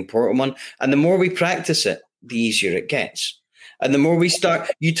incredibly important one. And the more we practice it, the easier it gets. And the more we start,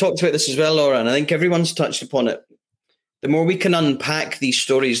 you talked about this as well, Laura, and I think everyone's touched upon it. The more we can unpack these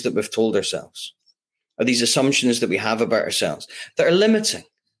stories that we've told ourselves, or these assumptions that we have about ourselves that are limiting,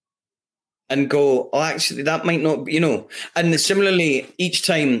 and go, oh, actually, that might not be, And similarly, each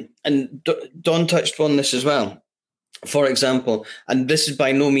time, and Don touched on this as well, for example, and this is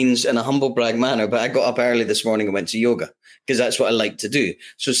by no means in a humble brag manner, but I got up early this morning and went to yoga because that's what I like to do.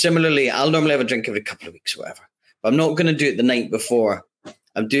 So similarly, I'll normally have a drink every couple of weeks or whatever. But I'm not going to do it the night before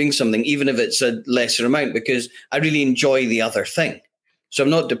I'm doing something, even if it's a lesser amount, because I really enjoy the other thing. So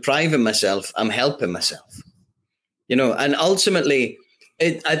I'm not depriving myself, I'm helping myself. And ultimately,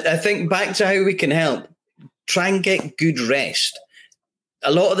 I think back to how we can help, try and get good rest.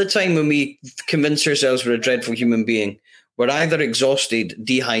 A lot of the time when we convince ourselves we're a dreadful human being, we're either exhausted,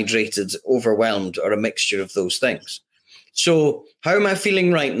 dehydrated, overwhelmed, or a mixture of those things. So how am I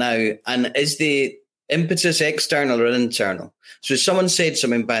feeling right now? And is the impetus external or internal? So someone said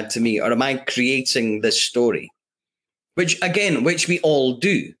something bad to me, or am I creating this story? Which we all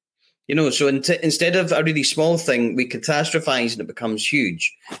do. So instead of a really small thing, we catastrophize and it becomes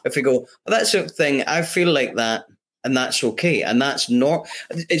huge. If we go, well, that's a thing, I feel like that, and that's okay. And it's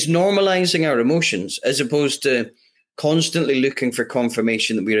normalizing our emotions as opposed to constantly looking for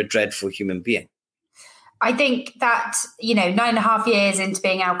confirmation that we're a dreadful human being. I think that, 9.5 years into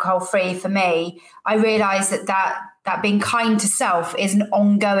being alcohol free for me, I realized that being kind to self is an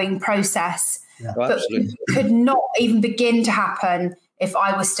ongoing process, but could not even begin to happen if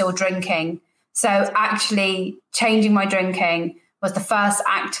I was still drinking. So actually changing my drinking was the first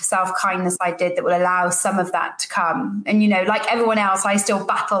act of self-kindness I did that will allow some of that to come. And, like everyone else, I still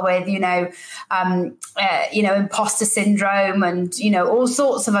battle with, imposter syndrome and, all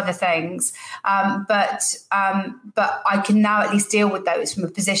sorts of other things. But I can now at least deal with those from a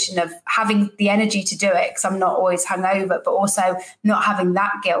position of having the energy to do it, because I'm not always hungover, but also not having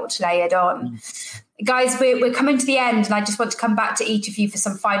that guilt layered on. Guys, we're coming to the end, and I just want to come back to each of you for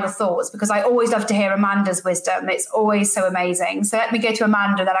some final thoughts, because I always love to hear Amanda's wisdom. It's always so amazing. So let me go to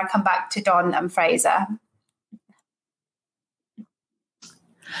Amanda, then I'll come back to Don and Fraser.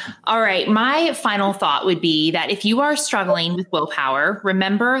 All right. My final thought would be that if you are struggling with willpower,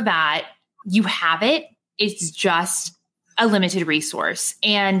 remember that you have it. It's just a limited resource.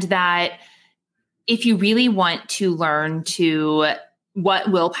 And that if you really want to learn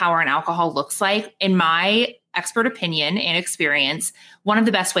what willpower and alcohol looks like, in my expert opinion and experience, one of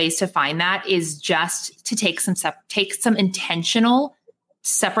the best ways to find that is just to take some intentional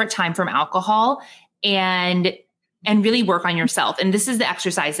separate time from alcohol and really work on yourself. And this is the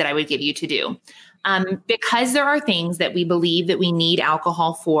exercise that I would give you to do. Because there are things that we believe that we need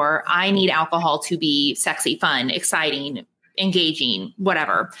alcohol for. I need alcohol to be sexy, fun, exciting, engaging,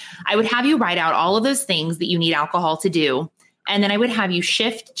 whatever. I would have you write out all of those things that you need alcohol to do. And then I would have you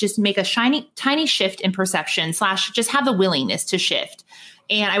just make a tiny shift in perception / just have the willingness to shift.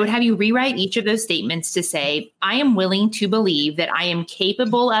 And I would have you rewrite each of those statements to say, I am willing to believe that I am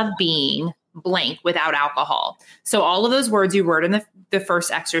capable of being blank without alcohol. So all of those words you wrote in the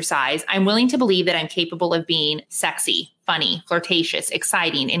first exercise, I'm willing to believe that I'm capable of being sexy, funny, flirtatious,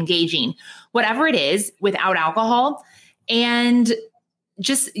 exciting, engaging, whatever it is without alcohol. And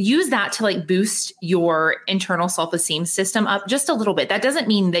just use that to boost your internal self-esteem system up just a little bit. That doesn't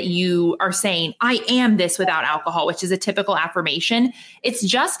mean that you are saying, I am this without alcohol, which is a typical affirmation. It's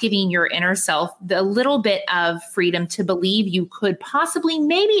just giving your inner self the little bit of freedom to believe you could possibly,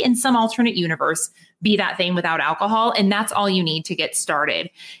 maybe in some alternate universe, be that thing without alcohol. And that's all you need to get started.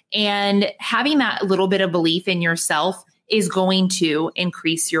 And having that little bit of belief in yourself is going to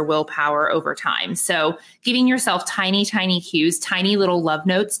increase your willpower over time. So giving yourself tiny cues, tiny little love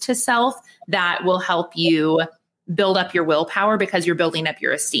notes to self that will help you build up your willpower, because you're building up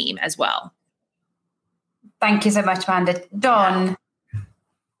your esteem as well. Thank you so much, Amanda. Don?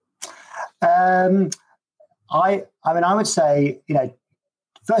 I would say,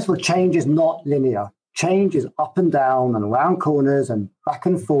 first of all, change is not linear. Change is up and down and around corners and back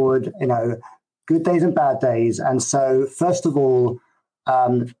and forward, good days and bad days. And so, first of all,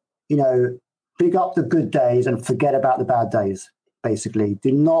 big up the good days and forget about the bad days, basically.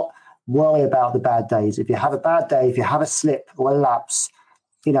 Do not worry about the bad days. If you have a bad day, if you have a slip or a lapse,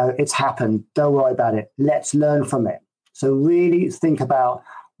 it's happened. Don't worry about it. Let's learn from it. So really think about,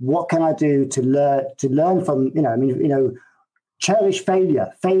 what can I do to learn from, cherish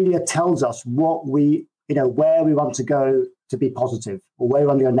failure. Failure tells us what we, where we want to go to be positive, or where we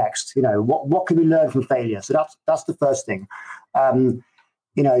want to go next. What can we learn from failure? So that's the first thing.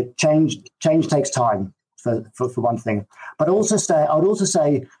 Change takes time for one thing. But I would also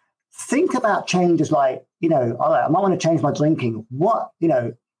say, think about change as all right, I might want to change my drinking.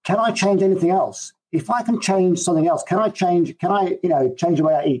 Can I change anything else? If I can change something else, can I change the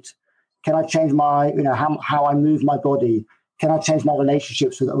way I eat? Can I change my, how I move my body? Can I change my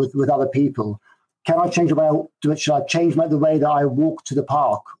relationships with other people? Can I change the way should I change the way that I walk to the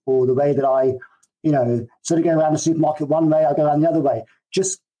park, or the way that I, instead of going around the supermarket one way, I go around the other way?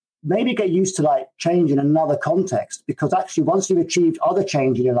 Just maybe get used to change in another context, because actually once you've achieved other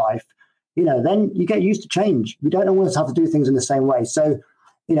change in your life, then you get used to change. We don't always have to do things in the same way. So,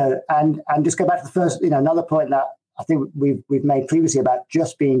 and just go back to the first, another point that I think we've made previously about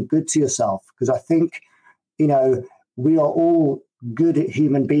just being good to yourself, because I think, we are all good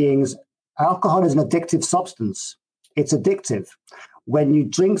human beings. Alcohol is an addictive substance. It's addictive. When you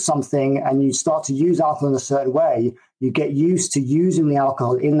drink something and you start to use alcohol in a certain way, you get used to using the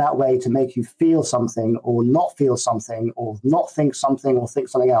alcohol in that way to make you feel something, or not feel something, or not think something, or think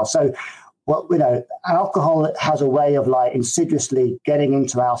something else. So, alcohol has a way of insidiously getting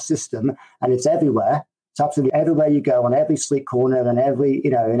into our system, and it's everywhere. It's absolutely everywhere you go, on every street corner and every,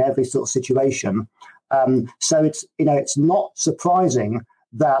 in every sort of situation. So it's not surprising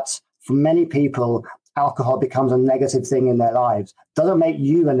that for many people, alcohol becomes a negative thing in their lives. Doesn't make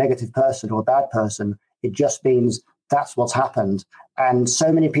you a negative person or a bad person. It just means that's what's happened. And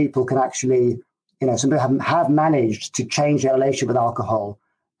so many people can actually, some people have managed to change their relationship with alcohol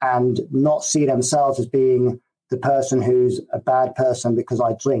and not see themselves as being the person who's a bad person because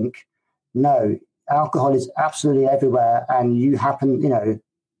I drink. No, alcohol is absolutely everywhere. And I happen to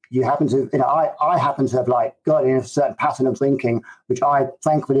have got in a certain pattern of drinking, which I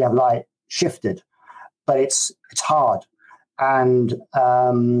thankfully have shifted, but it's hard. And,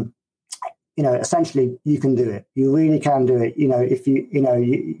 essentially you can do it. You really can do it. If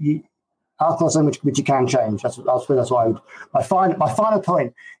you alcohol is something which you can change. That's why my final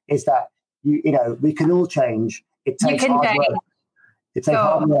point is that we can all change. It takes hard work. It takes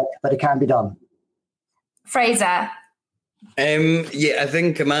hard work, but it can be done. Fraser. I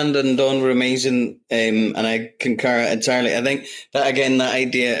think Amanda and Dawn were amazing, and I concur entirely. I think that, again, that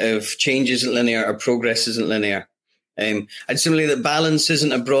idea of change isn't linear or progress isn't linear. And similarly, that balance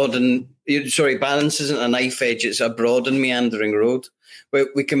isn't a knife edge, it's a broad and meandering road.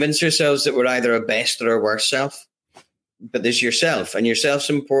 We convince ourselves that we're either our best or our worst self, but there's yourself, and yourself's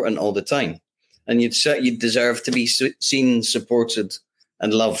important all the time. And you'd deserve to be seen, supported,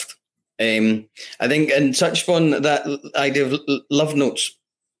 and loved. I think, and touch upon that idea of love notes,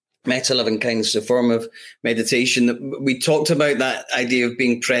 metta loving kindness is a form of meditation. We talked about that idea of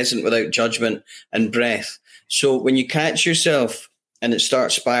being present without judgment and breath. So when you catch yourself and it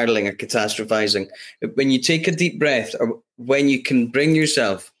starts spiraling or catastrophizing, when you take a deep breath, or when you can bring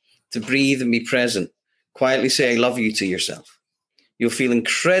yourself to breathe and be present, quietly say, I love you to yourself. You'll feel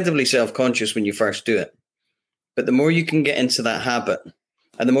incredibly self-conscious when you first do it. But the more you can get into that habit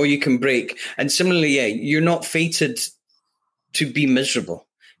and the more you can break, and similarly, you're not fated to be miserable.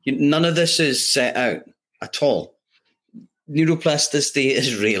 None of this is set out at all. Neuroplasticity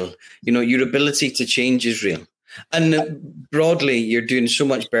is real. Your ability to change is real. And broadly, you're doing so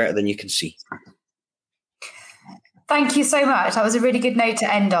much better than you can see. Thank you so much. That was a really good note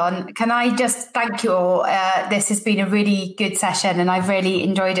to end on. Can I just thank you all? This has been a really good session and I've really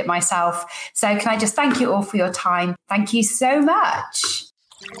enjoyed it myself. So can I just thank you all for your time? Thank you so much.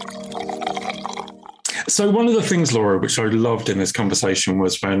 So one of the things, Laura, which I loved in this conversation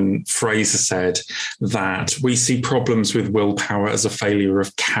was when Fraser said that we see problems with willpower as a failure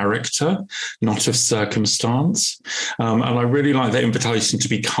of character, not of circumstance. And I really like that invitation to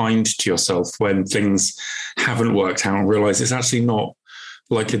be kind to yourself when things haven't worked out and realize it's actually not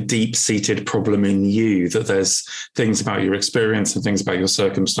like a deep-seated problem in you, that there's things about your experience and things about your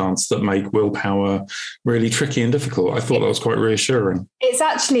circumstance that make willpower really tricky and difficult. I thought that was quite reassuring. It's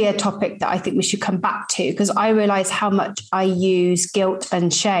actually a topic that I think we should come back to, because I realize how much I use guilt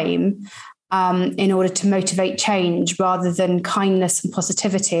and shame in order to motivate change rather than kindness and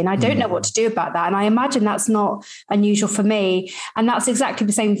positivity. And I don't know what to do about that. And I imagine that's not unusual for me. And that's exactly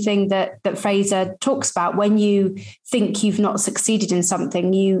the same thing that Fraser talks about. When you think you've not succeeded in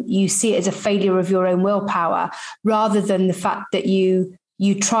something, you see it as a failure of your own willpower, rather than the fact that you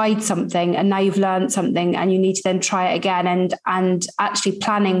tried something and now you've learned something and you need to then try it again, and actually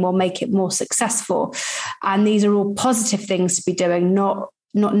planning will make it more successful. And these are all positive things to be doing, not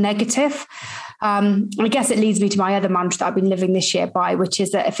negative. I guess it leads me to my other mantra that I've been living this year by, which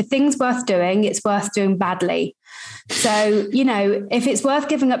is that if a thing's worth doing, it's worth doing badly. So, if it's worth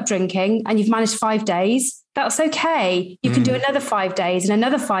giving up drinking and you've managed 5 days, that's okay. You can do another 5 days and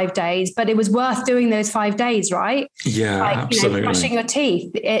another 5 days, but it was worth doing those 5 days, right? Yeah, absolutely. Brushing your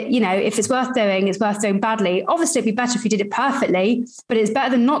teeth, if it's worth doing, it's worth doing badly. Obviously, it'd be better if you did it perfectly, but it's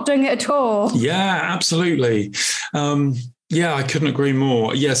better than not doing it at all. Yeah, absolutely. Yeah, I couldn't agree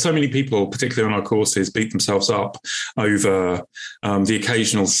more. Yeah, so many people, particularly on our courses, beat themselves up over the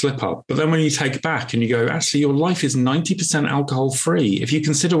occasional slip up. But then when you take it back and you go, actually, your life is 90% alcohol free. If you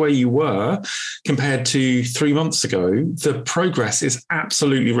consider where you were compared to 3 months ago, the progress is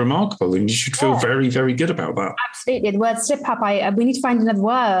absolutely remarkable. And you should feel very, very good about that. Absolutely. The word slip up, we need to find another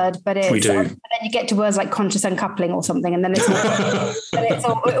word, but we do. And then you get to words like conscious uncoupling or something, and then it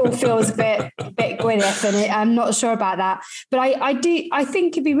all feels a bit Gwyneth, and I'm not sure about that. But I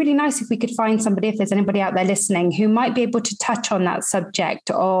think it'd be really nice if we could find somebody, if there's anybody out there listening, who might be able to touch on that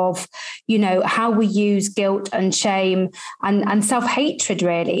subject of, how we use guilt and shame and self-hatred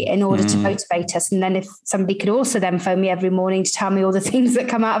really in order to motivate us. And then if somebody could also then phone me every morning to tell me all the things that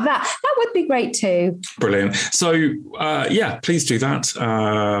come out of that would be great too. Brilliant. So please do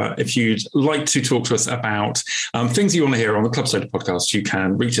that. If you'd like to talk to us about things you want to hear on the Club Soda podcast, you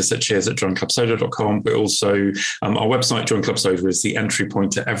can reach us at cheers@joinclubsoda.com. But also our website, Join Club Soda, is the entry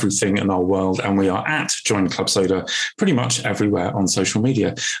point to everything in our world. And we are at Join Club Soda pretty much everywhere on social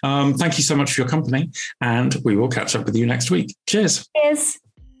media. Thank you so much for your company, and we will catch up with you next week. Cheers. Cheers.